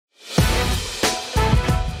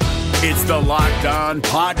It's the Locked On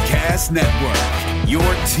Podcast Network, your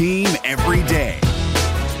team every day.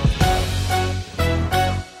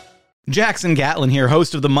 Jackson Gatlin here,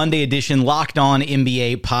 host of the Monday edition Locked On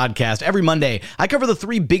NBA podcast. Every Monday, I cover the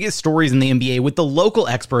three biggest stories in the NBA with the local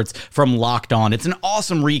experts from Locked On. It's an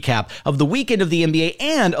awesome recap of the weekend of the NBA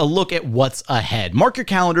and a look at what's ahead. Mark your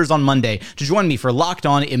calendars on Monday to join me for Locked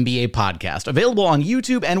On NBA podcast, available on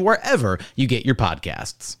YouTube and wherever you get your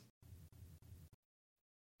podcasts.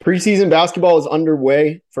 Preseason basketball is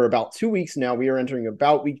underway for about 2 weeks now. We are entering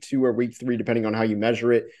about week 2 or week 3, depending on how you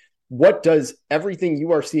measure it. What does everything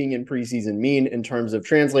you are seeing in preseason mean in terms of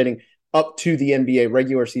translating up to the NBA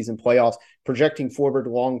regular season playoffs, projecting forward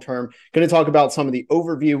long-term? Going to talk about some of the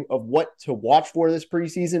overview of what to watch for this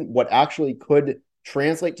preseason, what actually could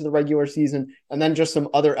translate to the regular season, and then just some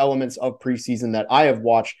other elements of preseason that I have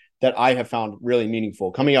watched that I have found really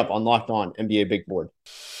meaningful. Coming up on Locked On NBA Big Board.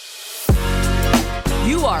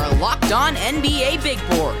 You are Locked On NBA Big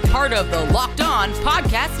Board, part of the Locked On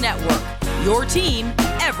Podcast Network, your team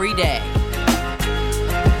every day.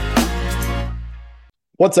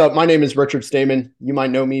 What's up? My name is Richard Stamen. You might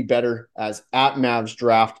know me better as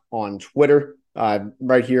 @MavsDraft on Twitter.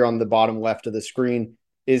 Right here on the bottom left of the screen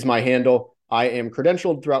is my handle. I am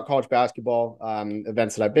credentialed throughout college basketball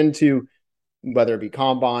events that I've been to, whether it be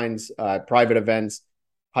combines, private events,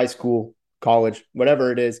 high school, college,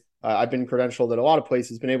 whatever it is. I've been credentialed at a lot of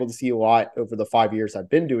places, been able to see a lot over the 5 years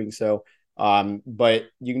I've been doing so. But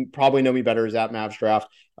you can probably know me better as @MavsDraft.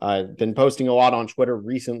 I've been posting a lot on Twitter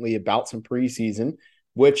recently about some preseason,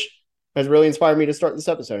 which has really inspired me to start this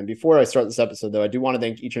episode. And before I start this episode, though, I do want to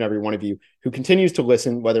thank each and every one of you who continues to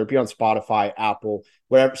listen, whether it be on Spotify, Apple,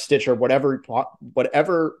 whatever, Stitcher, whatever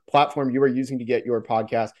platform you are using to get your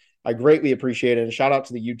podcast. I greatly appreciate it. And shout out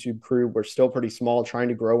to the YouTube crew. We're still pretty small, trying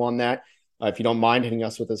to grow on that. If you don't mind hitting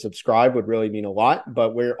us with a subscribe would really mean a lot,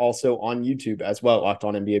 but we're also on YouTube as well, Locked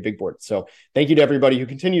On NBA Big Board. So thank you to everybody who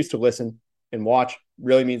continues to listen and watch.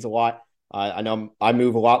 Really means a lot. I know I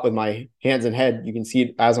move a lot with my hands and head. You can see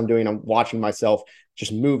it as I'm doing. I'm watching myself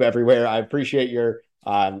just move everywhere. I appreciate your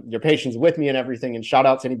patience with me and everything. And shout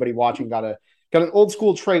out to anybody watching. Got an old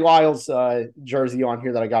school Trey Lyles jersey on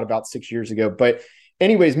here that I got about 6 years ago. But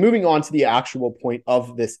anyways, moving on to the actual point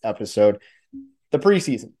of this episode, the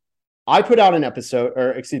preseason. I put out a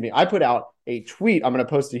tweet. I'm going to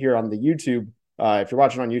post it here on the YouTube. If you're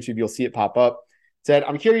watching on YouTube, you'll see it pop up. It said,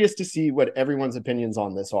 I'm curious to see what everyone's opinions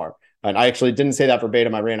on this are. And I actually didn't say that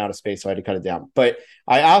verbatim. I ran out of space, so I had to cut it down. But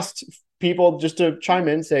I asked people just to chime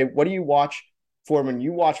in, say, what do you watch for when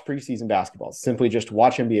you watch preseason basketball? Simply just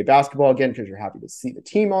watch NBA basketball again because you're happy to see the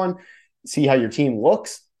team on, see how your team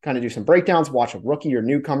looks, kind of do some breakdowns, watch a rookie or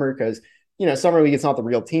newcomer because, summer league, it's not the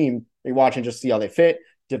real team. You're watching just to see how they fit.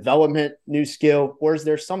 Development, new skill, or is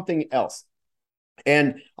there something else?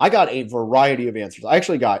 And I got a variety of answers. I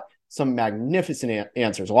actually got some magnificent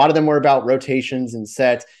answers. A lot of them were about rotations and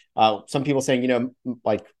sets. Some people saying,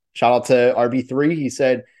 like shout out to RB3. He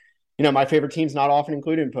said, my favorite team's not often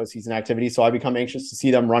included in postseason activity, so I become anxious to see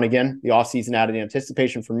them run again. The offseason added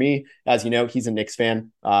anticipation for me. As you know, he's a Knicks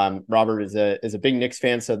fan. Robert is a big Knicks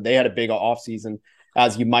fan, so they had a big offseason,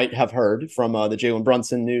 as you might have heard from the Jalen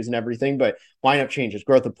Brunson news and everything, but lineup changes,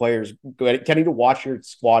 growth of players, getting to watch your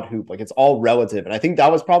squad hoop, like it's all relative. And I think that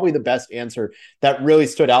was probably the best answer that really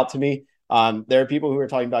stood out to me. There are people who are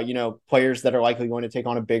talking about, players that are likely going to take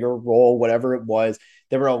on a bigger role, whatever it was.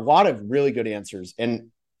 There were a lot of really good answers.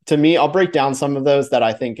 And to me, I'll break down some of those that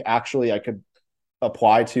I think actually I could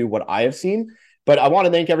apply to what I have seen. But I want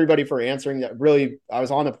to thank everybody for answering that. Really, I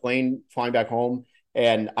was on a plane flying back home,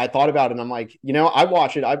 and I thought about it, and I'm like, I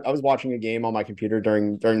watch it. I was watching a game on my computer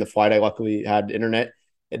during the flight. I luckily had internet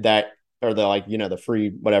the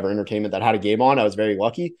free whatever entertainment that had a game on. I was very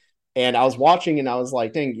lucky. And I was watching and I was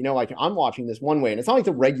like, dang, I'm watching this one way. And it's not like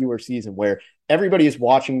the regular season where everybody is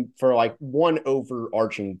watching for like one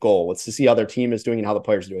overarching goal. It's to see how their team is doing and how the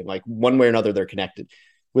players are doing. Like one way or another, they're connected.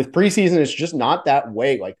 With preseason, it's just not that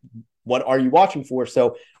way. Like, what are you watching for?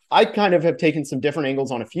 So I kind of have taken some different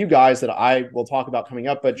angles on a few guys that I will talk about coming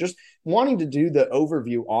up, but just wanting to do the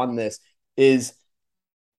overview on this is,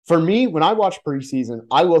 for me, when I watch preseason,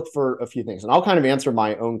 I look for a few things, and I'll kind of answer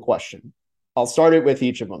my own question. I'll start it with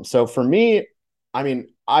each of them. So for me,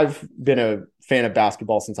 I've been a fan of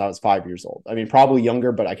basketball since I was 5 years old. Probably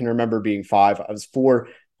younger, but I can remember being 5. I was 4,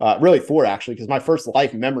 really 4 actually, because my first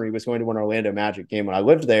life memory was going to an Orlando Magic game when I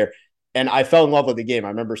lived there. And I fell in love with the game. I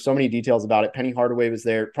remember so many details about it. Penny Hardaway was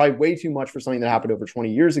there, probably way too much for something that happened over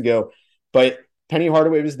 20 years ago. But Penny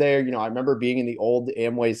Hardaway was there. I remember being in the old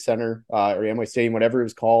Amway Center or Amway Stadium, whatever it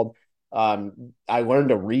was called. I learned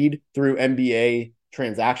to read through NBA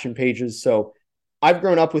transaction pages. So I've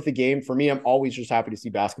grown up with the game. For me, I'm always just happy to see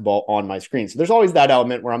basketball on my screen. So there's always that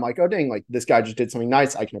element where I'm like, oh, dang, like this guy just did something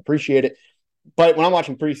nice. I can appreciate it. But when I'm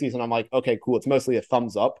watching preseason, I'm like, okay, cool. It's mostly a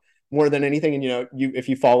thumbs up more than anything. And, if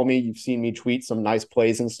you follow me, you've seen me tweet some nice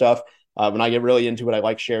plays and stuff. When I get really into it, I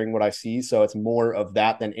like sharing what I see. So it's more of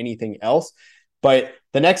that than anything else. But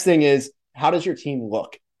the next thing is, how does your team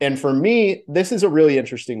look? And for me, this is a really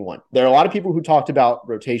interesting one. There are a lot of people who talked about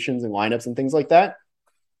rotations and lineups and things like that.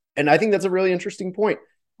 And I think that's a really interesting point.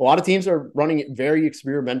 A lot of teams are running very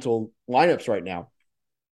experimental lineups right now.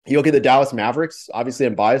 You look at the Dallas Mavericks. Obviously,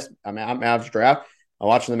 I'm biased. I'm at Mavs draft. I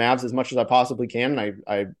watch the Mavs as much as I possibly can. And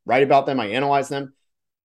I write about them. I analyze them.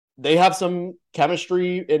 They have some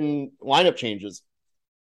chemistry in lineup changes.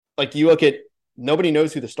 Like you look at, nobody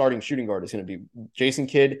knows who the starting shooting guard is going to be. Jason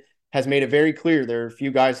Kidd has made it very clear there are a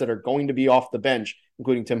few guys that are going to be off the bench,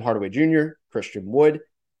 including Tim Hardaway Jr., Christian Wood,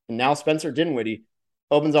 and now Spencer Dinwiddie.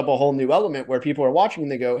 Opens up a whole new element where people are watching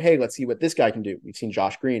and they go, hey, let's see what this guy can do. We've seen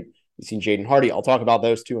Josh Green. We've seen Jaden Hardy. I'll talk about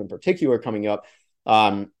those two in particular coming up,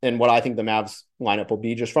 and what I think the Mavs lineup will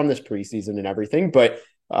be just from this preseason and everything. But,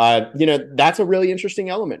 that's a really interesting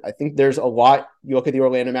element. I think there's a lot. You look at the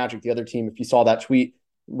Orlando Magic, the other team, if you saw that tweet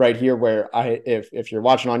right here where if you're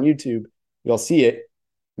watching on YouTube, you'll see it,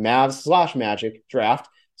 Mavs/Magic draft.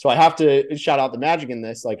 So I have to shout out the Magic in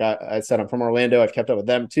this. Like I said, I'm from Orlando. I've kept up with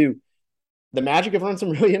them too. The Magic have run some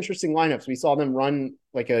really interesting lineups. We saw them run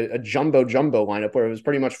like a jumbo lineup where it was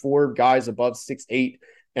pretty much 4 guys above 6'8"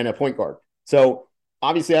 and a point guard. So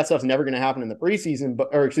obviously that stuff's never going to happen in the preseason,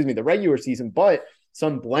 the regular season, but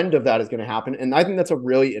some blend of that is going to happen. And I think that's a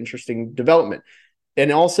really interesting development.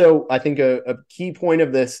 And also I think a key point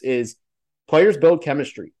of this is players build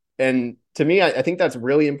chemistry. And to me, I think that's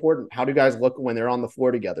really important. How do guys look when they're on the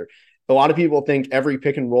floor together? A lot of people think every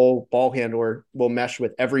pick and roll ball handler will mesh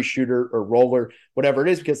with every shooter or roller, whatever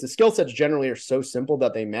it is, because the skill sets generally are so simple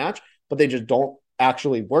that they match, but they just don't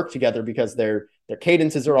actually work together because their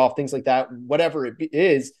cadences are off, things like that. Whatever it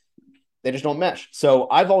is, they just don't mesh. So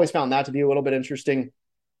I've always found that to be a little bit interesting.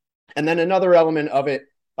 And then another element of it,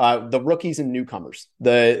 the rookies and newcomers.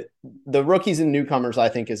 The rookies and newcomers, I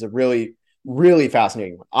think, is a really, really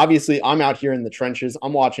fascinating one. Obviously, I'm out here in the trenches.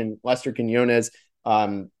 I'm watching Lester Quinones,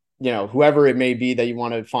 whoever it may be that you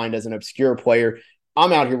want to find as an obscure player.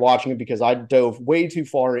 I'm out here watching it because I dove way too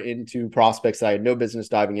far into prospects that I had no business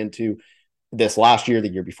diving into this last year, the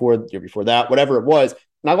year before that, whatever it was.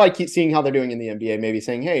 And I like seeing how they're doing in the NBA, maybe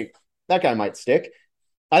saying, hey, that guy might stick.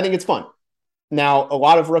 I think it's fun. Now, a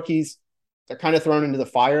lot of rookies, they're kind of thrown into the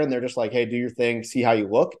fire and they're just like, hey, do your thing, see how you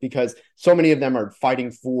look, because so many of them are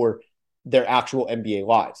fighting for their actual NBA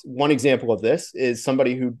lives. One example of this is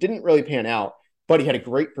somebody who didn't really pan out, but he had a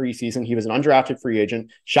great preseason. He was an undrafted free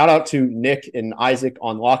agent. Shout out to Nick and Isaac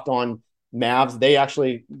on Locked On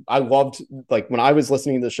Mavs. I loved, like when I was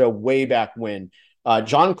listening to the show way back when,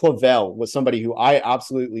 John Clavell was somebody who I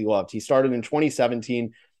absolutely loved. He started in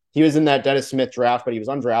 2017. He was in that Dennis Smith draft, but he was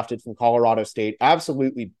undrafted from Colorado State,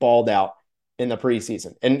 absolutely balled out in the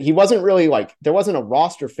preseason. And he wasn't really there wasn't a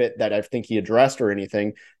roster fit that I think he addressed or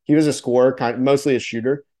anything. He was a scorer, mostly a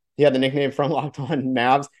shooter. He had the nickname from Locked On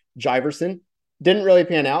Mavs, Jiverson. Didn't really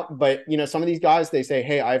pan out, but some of these guys, they say,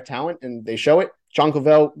 hey, I have talent, and they show it. John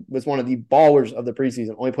Clavell was one of the ballers of the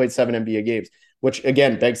preseason, only played 7 NBA games, which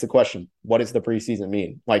again begs the question, what does the preseason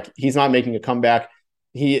mean? He's not making a comeback.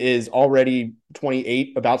 He is already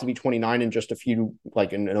 28, about to be 29 in just a few,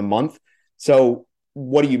 in a month. So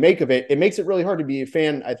what do you make of it? It makes it really hard to be a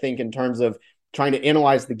fan, I think, in terms of trying to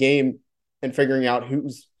analyze the game and figuring out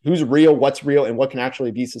who's real, what's real, and what can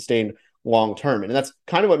actually be sustained long-term. And that's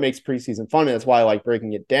kind of what makes preseason fun. And that's why I like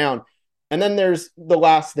breaking it down. And then there's the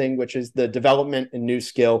last thing, which is the development and new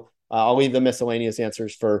skill. I'll leave the miscellaneous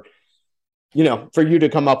answers for you to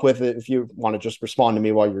come up with it if you want to just respond to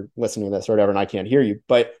me while you're listening to this or whatever, and I can't hear you.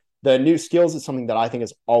 But the new skills is something that I think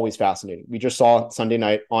is always fascinating. We just saw Sunday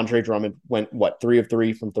night, Andre Drummond went, 3 of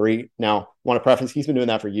 3 from 3. Now, want to preface, he's been doing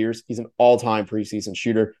that for years. He's an all-time preseason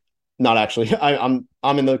shooter. Not actually. I'm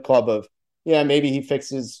in the club of, yeah, maybe he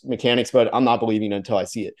fixes mechanics, but I'm not believing it until I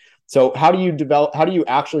see it. So how do you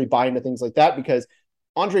actually buy into things like that? Because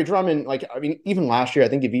Andre Drummond, even last year, I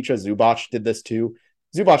think Ivica Zubac did this too.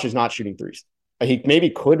 Zubac is not shooting threes. He maybe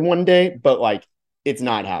could one day, but it's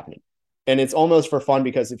not happening. And it's almost for fun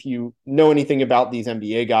because if you know anything about these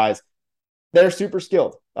NBA guys, they're super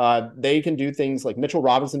skilled. They can do things like Mitchell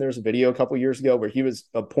Robinson. There was a video a couple years ago where he was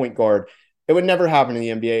a point guard. It would never happen in the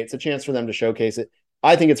NBA. It's a chance for them to showcase it.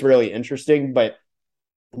 I think it's really interesting, but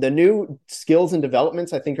the new skills and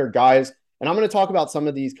developments, I think, are guys, and I'm going to talk about some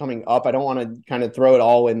of these coming up. I don't want to kind of throw it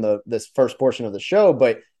all in this first portion of the show,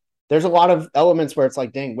 but there's a lot of elements where it's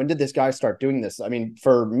like, dang, when did this guy start doing this? I mean,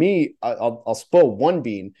 for me, I'll spill one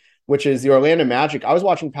bean, which is the Orlando Magic. I was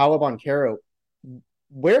watching Paolo Banchero.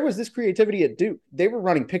 Where was this creativity at Duke? They were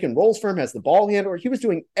running pick and rolls for him as the ball handler. He was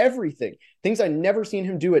doing everything, things I never seen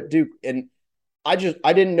him do at Duke. And I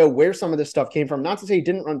didn't know where some of this stuff came from. Not to say he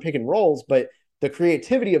didn't run pick and rolls, but the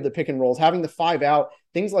creativity of the pick and rolls, having the 5 out,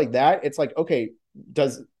 things like that. It's like, okay,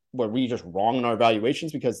 were we just wrong in our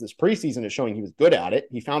evaluations? Because this preseason is showing he was good at it.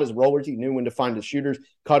 He found his rollers. He knew when to find his shooters,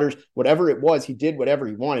 cutters, whatever it was. He did whatever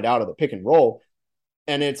he wanted out of the pick and roll.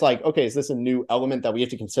 And it's like, okay, is this a new element that we have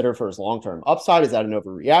to consider for his long-term upside? Is that an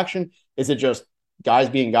overreaction? Is it just guys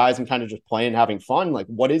being guys and kind of just playing, having fun? Like,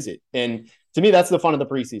 what is it? And to me, that's the fun of the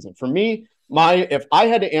preseason. For me, if I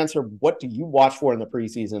had to answer, what do you watch for in the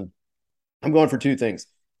preseason? I'm going for 2 things.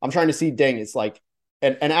 I'm trying to see, dang, it's like,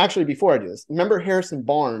 and actually before I do this, remember Harrison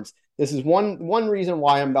Barnes. This is one reason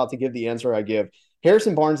why I'm about to give the answer I give.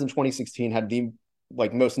 Harrison Barnes in 2016 had the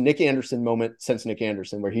most Nick Anderson moment since Nick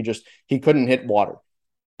Anderson, where he couldn't hit water.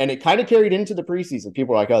 And it kind of carried into the preseason.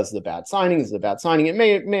 People were like, oh, this is a bad signing. This is a bad signing. It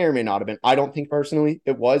may or may not have been. I don't think personally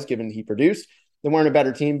it was, given he produced. They weren't a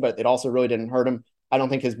better team, but it also really didn't hurt him. I don't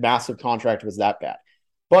think his massive contract was that bad.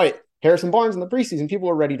 But Harrison Barnes in the preseason, people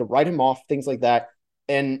were ready to write him off, things like that.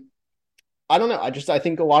 And I don't know. I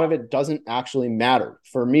think a lot of it doesn't actually matter.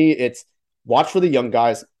 For me, it's watch for the young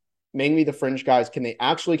guys, mainly the fringe guys. Can they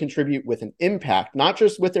actually contribute with an impact, not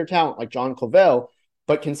just with their talent like John Clavel,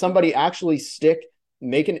 but can somebody actually stick,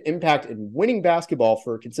 make an impact in winning basketball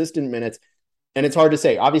for consistent minutes? And it's hard to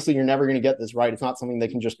say. Obviously, you're never going to get this right. It's not something that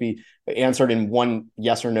can just be answered in one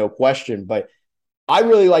yes or no question. But I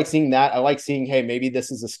really like seeing that. I like seeing, hey, maybe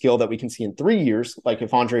this is a skill that we can see in 3 years. Like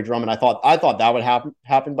if Andre Drummond, I thought that would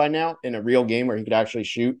happen by now in a real game where he could actually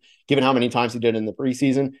shoot, given how many times he did in the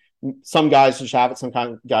preseason. Some guys just have it. Some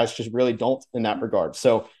kind of guys just really don't in that regard.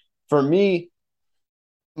 So for me,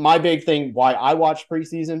 my big thing, why I watch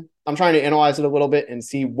preseason, I'm trying to analyze it a little bit and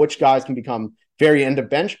see which guys can become very end of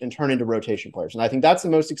bench and turn into rotation players. And I think that's the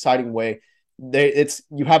most exciting way.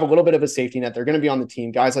 You have a little bit of a safety net. They're going to be on the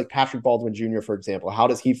team. Guys like Patrick Baldwin Jr., for example, how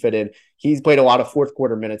does he fit in? He's played a lot of fourth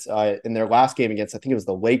quarter minutes in their last game against, I think it was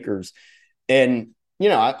the Lakers. And,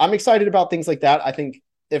 I'm excited about things like that. I think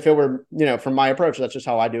if it were, from my approach, that's just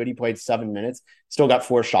how I do it. He played 7 minutes, still got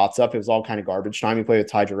 4 shots up. It was all kind of garbage time. He played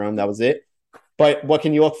with Ty Jerome. That was it. But what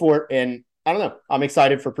can you look for? And I don't know. I'm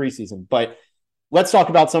excited for preseason. But let's talk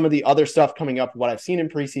about some of the other stuff coming up, what I've seen in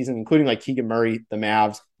preseason, including like Keegan Murray, the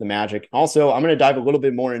Mavs, the Magic. Also, I'm going to dive a little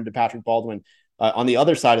bit more into Patrick Baldwin on the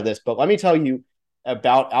other side of this. But let me tell you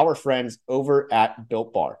about our friends over at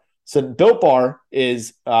Built Bar. So Built Bar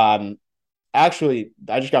is actually,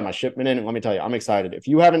 I just got my shipment in, and let me tell you, I'm excited. If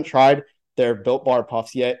you haven't tried their Built Bar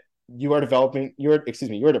Puffs yet, you are depriving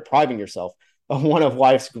yourself of one of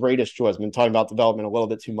life's greatest joys. I've been talking about development a little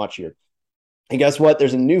bit too much here. And guess what?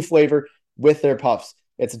 There's a new flavor with their puffs.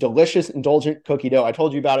 It's delicious, indulgent cookie dough. I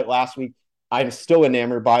told you about it last week. I'm still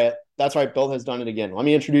enamored by it. That's right. Bill has done it again. Let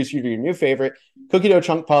me introduce you to your new favorite. Cookie dough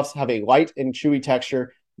chunk puffs have a light and chewy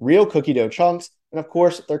texture, real cookie dough chunks, and of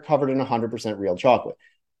course, they're covered in 100% real chocolate.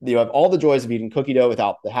 You have all the joys of eating cookie dough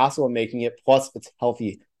without the hassle of making it, plus it's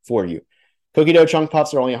healthy for you. Cookie dough chunk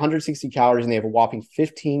puffs are only 160 calories, and they have a whopping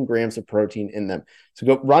 15 grams of protein in them. So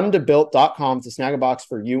go run to Built.com to snag a box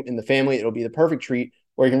for you and the family. It'll be the perfect treat,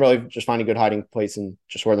 or you can really just find a good hiding place and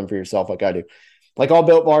just wear them for yourself like I do. Like all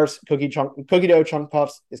Built bars, cookie dough chunk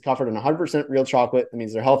puffs is covered in 100% real chocolate. That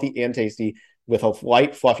means they're healthy and tasty with a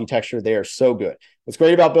light, fluffy texture. They are so good. What's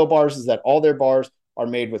great about Built bars is that all their bars are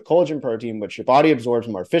made with collagen protein, which your body absorbs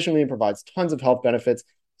more efficiently and provides tons of health benefits.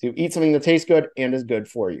 So you eat something that tastes good and is good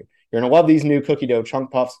for you. You're going to love these new cookie dough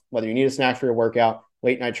chunk puffs, whether you need a snack for your workout,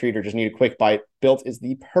 late night treat, or just need a quick bite. Built is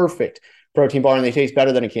the perfect protein bar, and they taste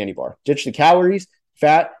better than a candy bar. Ditch the calories,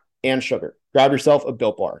 fat, and sugar. Grab yourself a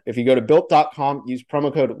Built bar. If you go to Built.com, use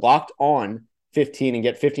promo code LOCKEDON15 and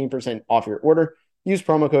get 15% off your order. Use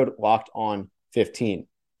promo code LOCKEDON15.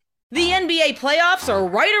 The NBA playoffs are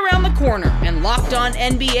right around the corner, and Locked On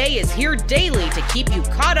NBA is here daily to keep you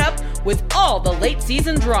caught up with all the late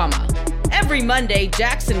season drama. Every Monday,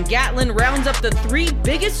 Jackson Gatlin rounds up the 3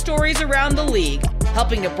 biggest stories around the league,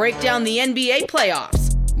 helping to break down the NBA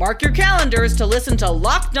playoffs. Mark your calendars to listen to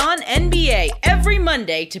Locked On NBA every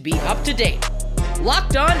Monday to be up to date.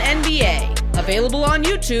 Locked On NBA, available on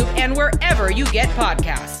YouTube and wherever you get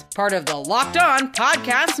podcasts. Part of the Locked On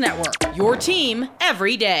Podcast Network, your team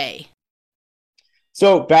every day.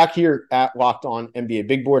 So back here at Locked On NBA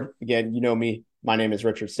Big Board, again, you know me. My name is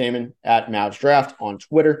Richard Stamen at Mavs Draft on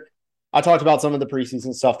Twitter. I talked about some of the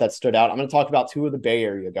preseason stuff that stood out. I'm going to talk about 2 of the Bay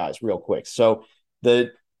Area guys real quick. So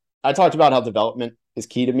I talked about how development is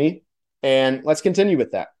key to me. And let's continue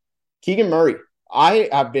with that. Keegan Murray. I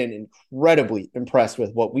have been incredibly impressed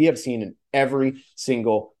with what we have seen in every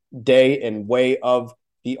single day and way of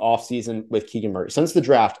the offseason with Keegan Murray. Since the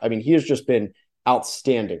draft, I mean, he has just been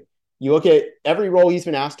outstanding. You look at every role he's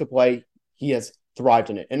been asked to play, he has thrived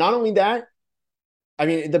in it. And not only that, I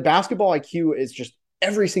mean, the basketball IQ is just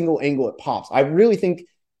every single angle it pops. I really think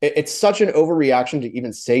it's such an overreaction to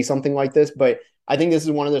even say something like this, but I think this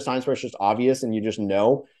is one of those times where it's just obvious and you just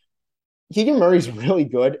know. Keegan Murray's really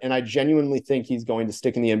good, and I genuinely think he's going to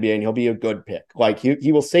stick in the NBA and he'll be a good pick. Like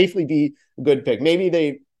he will safely be a good pick. Maybe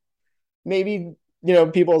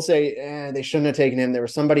people say they shouldn't have taken him. There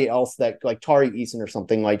was somebody else that like Tari Eason or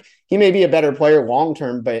something. Like he may be a better player long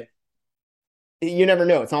term, but you never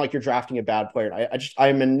know. It's not like you're drafting a bad player.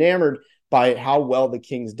 I'm enamored by how well the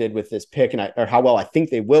Kings did with this pick, or how well I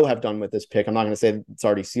think they will have done with this pick. I'm not going to say it's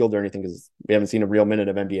already sealed or anything because we haven't seen a real minute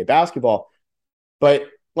of NBA basketball, but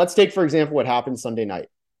let's take, for example, what happened Sunday night.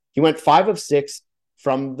 He went 5 of 6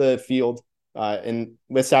 from the field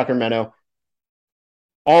with Sacramento.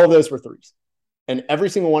 All of those were threes. And every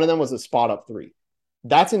single one of them was a spot-up three.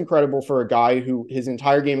 That's incredible for a guy who his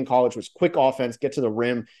entire game in college was quick offense, get to the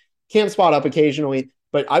rim, can spot up occasionally.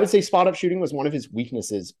 But I would say spot-up shooting was one of his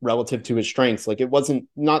weaknesses relative to his strengths. Like, it wasn't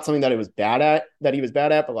not something that he was bad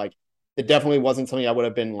at, but like, it definitely wasn't something I would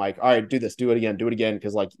have been like, all right, do this, do it again,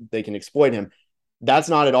 because like they can exploit him. That's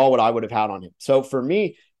not at all what I would have had on him. So for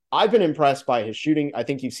me, I've been impressed by his shooting. I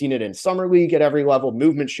think you've seen it in summer league at every level,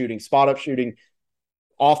 movement shooting, spot up shooting,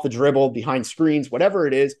 off the dribble, behind screens, whatever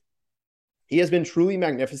it is. He has been truly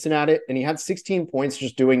magnificent at it. And he had 16 points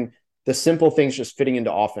just doing the simple things, just fitting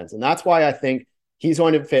into offense. And that's why I think he's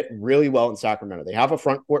going to fit really well in Sacramento. They have a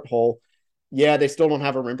front court hole. Yeah, they still don't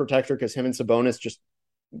have a rim protector because him and Sabonis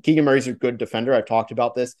Keegan Murray's a good defender. I've talked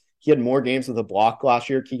about this. He had more games with a block last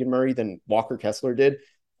year, Keegan Murray, than Walker Kessler did,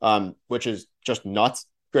 which is just nuts.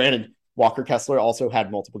 Granted, Walker Kessler also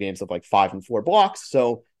had multiple games of like 5 and 4 blocks,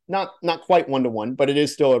 so not quite 1-to-1, but it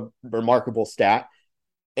is still a remarkable stat.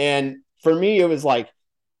 And for me, it was like,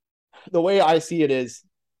 the way I see it is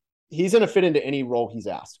he's going to fit into any role he's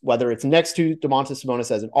asked, whether it's next to Domantas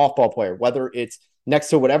Sabonis as an off-ball player, whether it's next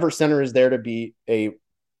to whatever center is there to be a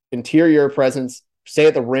interior presence, stay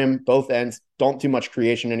at the rim, both ends, don't do much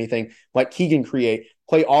creation, anything. Let Keegan create,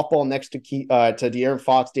 play off ball next to De'Aaron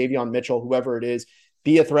Fox, Davion Mitchell, whoever it is,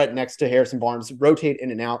 be a threat next to Harrison Barnes, rotate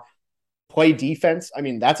in and out, play defense. I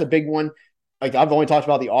mean, that's a big one. Like, I've only talked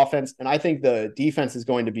about the offense, and I think the defense is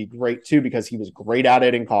going to be great too, because he was great at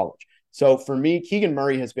it in college. So for me, Keegan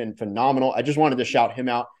Murray has been phenomenal. I just wanted to shout him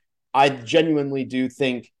out. I genuinely do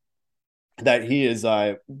think that he is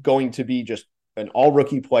going to be just an all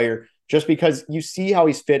rookie player, just because you see how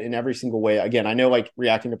he's fit in every single way. Again, I know, like,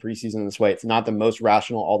 reacting to preseason in this way, it's not the most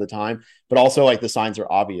rational all the time, but also, like, the signs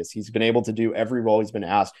are obvious. He's been able to do every role he's been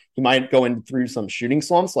asked. He might go in through some shooting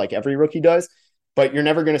slumps like every rookie does, but you're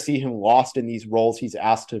never going to see him lost in these roles he's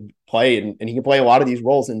asked to play. And he can play a lot of these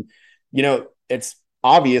roles. And, it's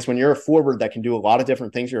obvious when you're a forward that can do a lot of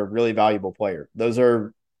different things, you're a really valuable player. It's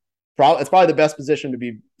probably the best position to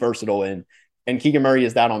be versatile in. And Keegan Murray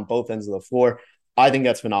is that on both ends of the floor. I think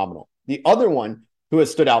that's phenomenal. The other one who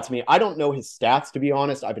has stood out to me, I don't know his stats, to be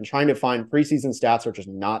honest. I've been trying to find preseason stats, are just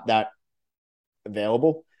not that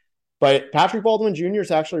available. But Patrick Baldwin Jr.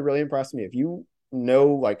 has actually really impressed me. If you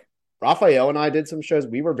know, like, Raphael and I did some shows,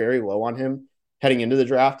 we were very low on him heading into the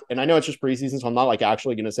draft. And I know it's just preseason, so I'm not like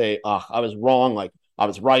actually going to say, I was wrong, like I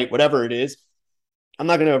was right, whatever it is. I'm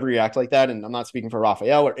not going to overreact like that. And I'm not speaking for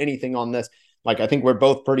Raphael or anything on this. Like, I think we're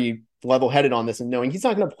both pretty level-headed on this and knowing he's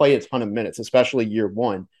not going to play a ton of minutes, especially year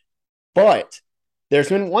one. But there's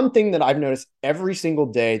been one thing that I've noticed every single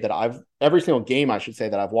game, I should say,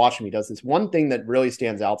 that I've watched him. He does this one thing that really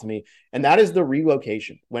stands out to me, and that is the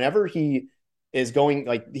relocation. Whenever he is going,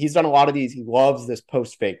 like, he's done a lot of these, he loves this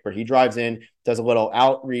post fake where he drives in, does a little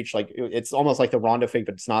outreach, like it's almost like the Rondo fake,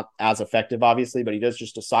 but it's not as effective, obviously, but he does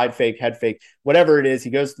just a side fake, head fake, whatever it is. He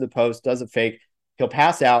goes to the post, does a fake, he'll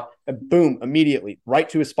pass out, and boom, immediately right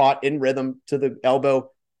to a spot in rhythm to the elbow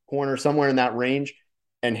corner, somewhere in that range,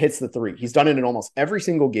 and hits the three. He's done it in almost every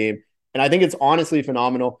single game, and I think it's honestly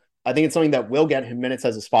phenomenal. I think it's something that will get him minutes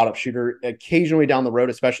as a spot-up shooter occasionally down the road,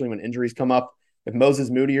 especially when injuries come up. If Moses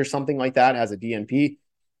Moody or something like that has a DNP,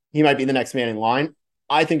 he might be the next man in line.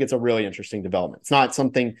 I think it's a really interesting development. It's not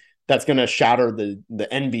something that's going to shatter the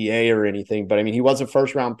NBA or anything, but I mean, he was a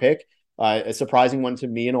first-round pick, a surprising one to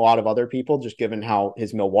me and a lot of other people, just given how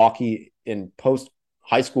his Milwaukee in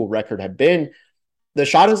post-high school record had been. The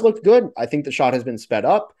shot has looked good. I think the shot has been sped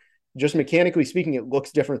up. Just mechanically speaking, it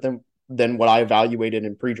looks different than what I evaluated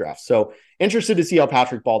in pre-draft. So interested to see how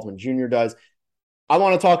Patrick Baldwin Jr. does. I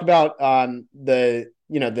want to talk about the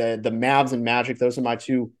Mavs and Magic. Those are my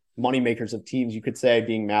two moneymakers of teams, you could say,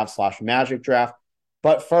 being Mavs/Magic draft.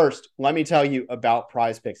 But first, let me tell you about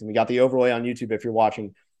Prize Picks. And we got the overlay on YouTube if you're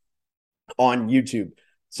watching on YouTube.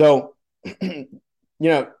 So, we've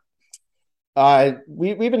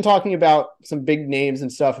been talking about some big names and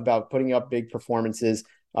stuff about putting up big performances.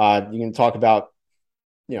 You can talk about,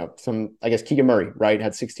 some, I guess, Keegan Murray, right?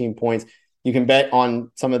 Had 16 points. You can bet on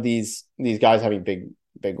some of these guys having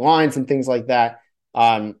big lines and things like that.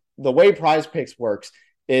 The way Prize Picks works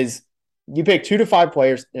is you pick 2 to 5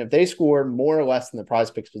 players, and if they score more or less than the Prize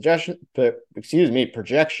Picks projection, you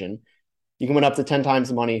can win up to 10 times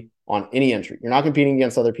the money on any entry. You're not competing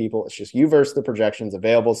against other people. It's just you versus the projections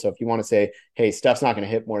available. So if you want to say, hey, Steph's not going to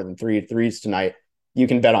hit more than 3 threes tonight, you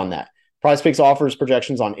can bet on that. Prize Picks offers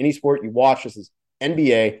projections on any sport you watch. This is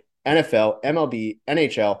NBA, NFL, MLB,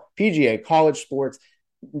 NHL, PGA, college sports,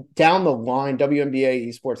 down the line, WNBA,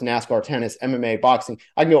 esports, NASCAR, tennis, MMA, boxing.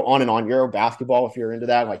 I can go on and on. Euro basketball, if you're into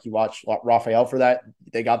that, like you watch Raphael for that,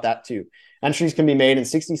 they got that too. Entries can be made in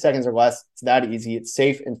 60 seconds or less. It's that easy. It's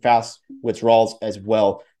safe and fast withdrawals as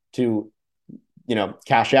well to,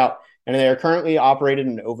 cash out. And they are currently operated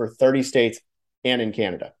in over 30 states and in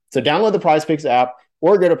Canada. So download the Prize Picks app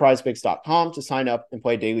or go to prizepicks.com to sign up and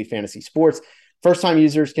play daily fantasy sports. First-time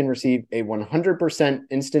users can receive a 100%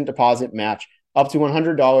 instant deposit match up to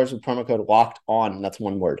 $100 with promo code LOCKED ON. That's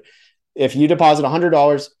one word. If you deposit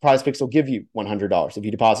 $100, Prize Picks will give you $100. If you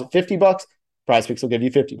deposit $50, Prize Picks will give you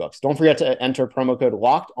 $50. Don't forget to enter promo code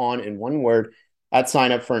LOCKED ON in one word at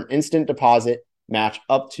sign up for an instant deposit match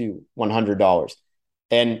up to $100.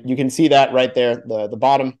 And you can see that right there, the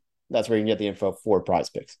bottom. That's where you can get the info for Prize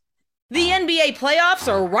Picks. The NBA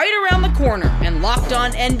playoffs are right around the corner, and Locked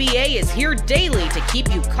On NBA is here daily to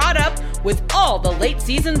keep you caught up with all the late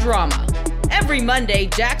season drama. Every Monday,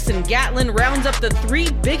 Jackson Gatlin rounds up the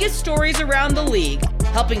 3 biggest stories around the league,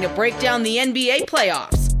 helping to break down the NBA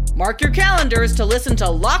playoffs. Mark your calendars to listen to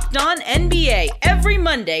Locked On NBA every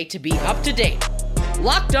Monday to be up to date.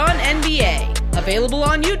 Locked On NBA, available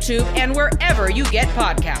on YouTube and wherever you get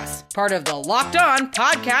podcasts. Part of the Locked On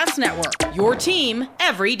Podcast Network, your team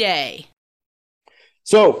every day.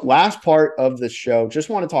 So last part of the show, just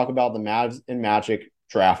want to talk about the Mavs and Magic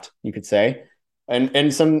draft, you could say,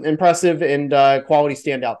 and some impressive and quality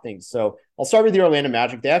standout things. So I'll start with the Orlando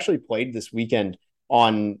Magic. They actually played this weekend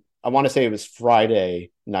on, I want to say it was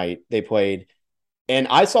Friday night they played, and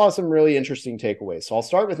I saw some really interesting takeaways. So I'll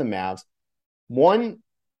start with the Mavs. One,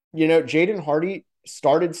 Jaden Hardy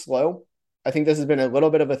started slow. I think this has been a little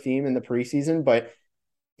bit of a theme in the preseason, but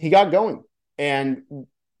he got going. And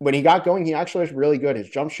when he got going, he actually was really good. His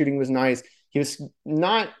jump shooting was nice. He was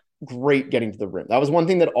not great getting to the rim. That was one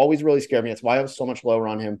thing that always really scared me. That's why I was so much lower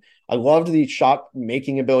on him. I loved the shot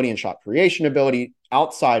making ability and shot creation ability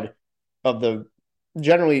generally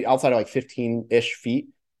outside of like 15-ish feet.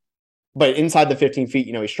 But inside the 15 feet,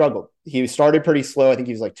 he struggled. He started pretty slow. I think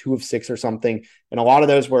he was like 2 of 6 or something. And a lot of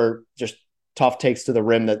those were just tough takes to the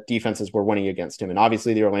rim that defenses were winning against him. And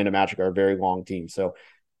obviously the Orlando Magic are a very long team, so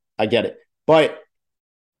I get it. But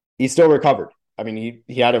he still recovered. I mean,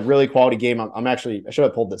 he had a really quality game. I should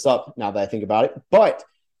have pulled this up now that I think about it. But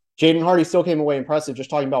Jaden Hardy still came away impressive. Just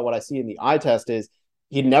talking about what I see in the eye test is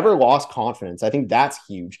he never lost confidence. I think that's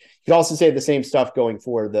huge. You could also say the same stuff going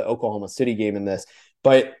for the Oklahoma City game in this,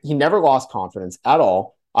 but he never lost confidence at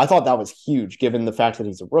all. I thought that was huge given the fact that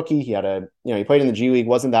he's a rookie. He had he played in the G League,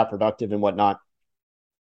 wasn't that productive and whatnot.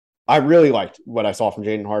 I really liked what I saw from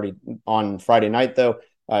Jaden Hardy on Friday night, though,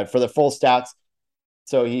 for the full stats.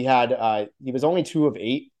 So he was only 2 of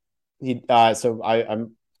 8.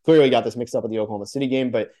 I'm clearly got this mixed up with the Oklahoma City game,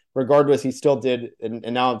 but regardless, he still did.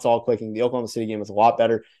 And now it's all clicking. The Oklahoma City game was a lot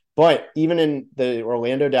better, but even in the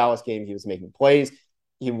Orlando Dallas game, he was making plays.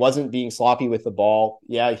 He wasn't being sloppy with the ball.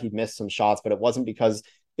 Yeah, he missed some shots, but it wasn't because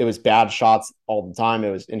it was bad shots all the time.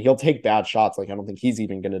 And he'll take bad shots. Like, I don't think he's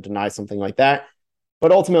even going to deny something like that.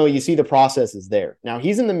 But ultimately, you see the process is there. Now,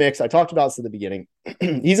 he's in the mix. I talked about this at the beginning.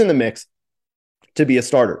 He's in the mix to be a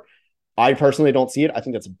starter. I personally don't see it. I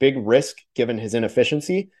think that's a big risk given his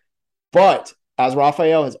inefficiency. But as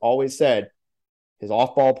Raphael has always said, his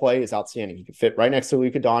off-ball play is outstanding. He can fit right next to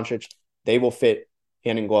Luka Doncic. They will fit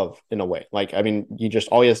hand in glove in a way. All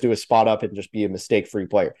he has to do is spot up and just be a mistake-free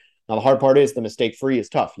player. Now, the hard part is the mistake-free is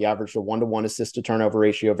tough. He averaged a 1-to-1 assist-to-turnover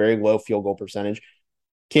ratio, very low field goal percentage.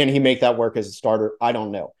 Can he make that work as a starter? I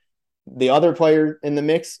don't know. The other player in the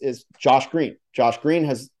mix is Josh Green. Josh Green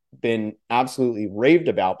has been absolutely raved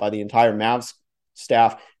about by the entire Mavs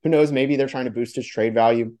staff. Who knows? Maybe they're trying to boost his trade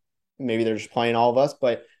value. Maybe they're just playing all of us.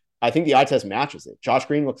 But I think the eye test matches it. Josh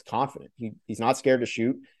Green looks confident. He's not scared to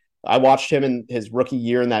shoot. I watched him in his rookie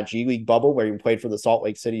year in that G League bubble where he played for the Salt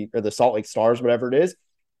Lake City or the Salt Lake Stars, whatever it is.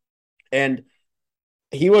 And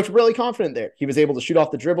he looked really confident there. He was able to shoot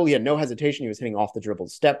off the dribble. He had no hesitation. He was hitting off the dribble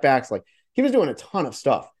step backs. Like, he was doing a ton of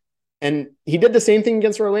stuff. And he did the same thing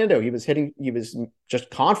against Orlando. He was just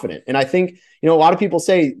confident. And I think, a lot of people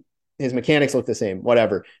say his mechanics look the same,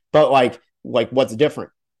 whatever. But like what's different?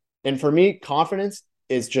 And for me, confidence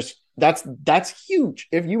is just, that's huge.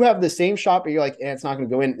 If you have the same shot, but you're like, it's not going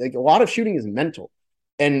to go in. Like, a lot of shooting is mental.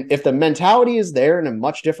 And if the mentality is there in a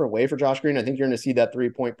much different way for Josh Green, I think you're going to see that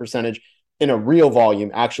 3-point percentage in a real volume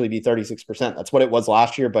actually be 36%. That's what it was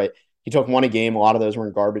last year, but he took one a game. A lot of those were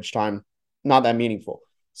in garbage time. Not that meaningful.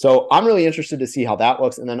 So I'm really interested to see how that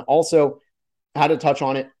looks. And then also, how to touch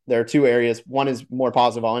on it, there are two areas. One is more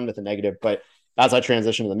positive. I'll end with a negative. But as I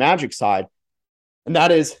transition to the Magic side, and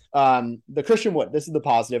that is the Christian Wood. This is the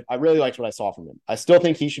positive. I really liked what I saw from him. I still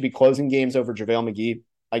think he should be closing games over JaVale McGee.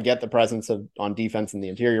 I get the presence on defense and the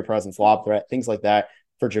interior presence, lob threat, things like that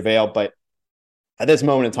for JaVale. But at this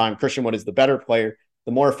moment in time, Christian Wood is the better player,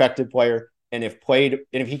 the more effective player. And if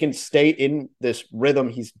he can stay in this rhythm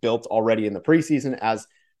he's built already in the preseason as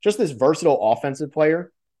just this versatile offensive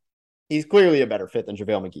player, he's clearly a better fit than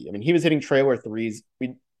JaVale McGee. I mean, he was hitting trailer threes.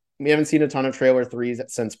 We haven't seen a ton of trailer threes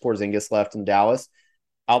since Porzingis left in Dallas,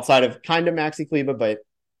 outside of kind of Maxi Kleber, but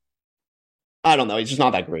I don't know. He's just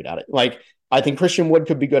not that great at it. Like, I think Christian Wood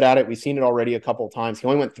could be good at it. We've seen it already a couple of times. He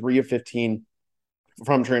only went 3 of 15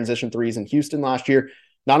 from transition threes in Houston last year.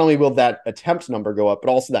 Not only will that attempt number go up,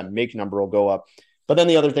 but also that make number will go up. But then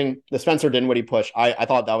the other thing, the Spencer Dinwiddie push, I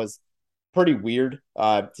thought that was pretty weird,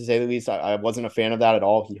 to say the least. I wasn't a fan of that at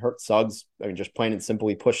all. He hurt Suggs. I mean, just plain and simple,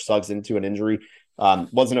 he pushed Suggs into an injury.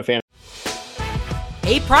 Wasn't a fan.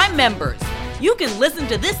 Hey, Prime members, you can listen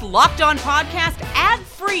to this Locked On podcast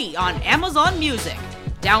ad-free on Amazon Music.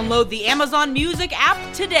 Download the Amazon Music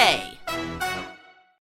app today.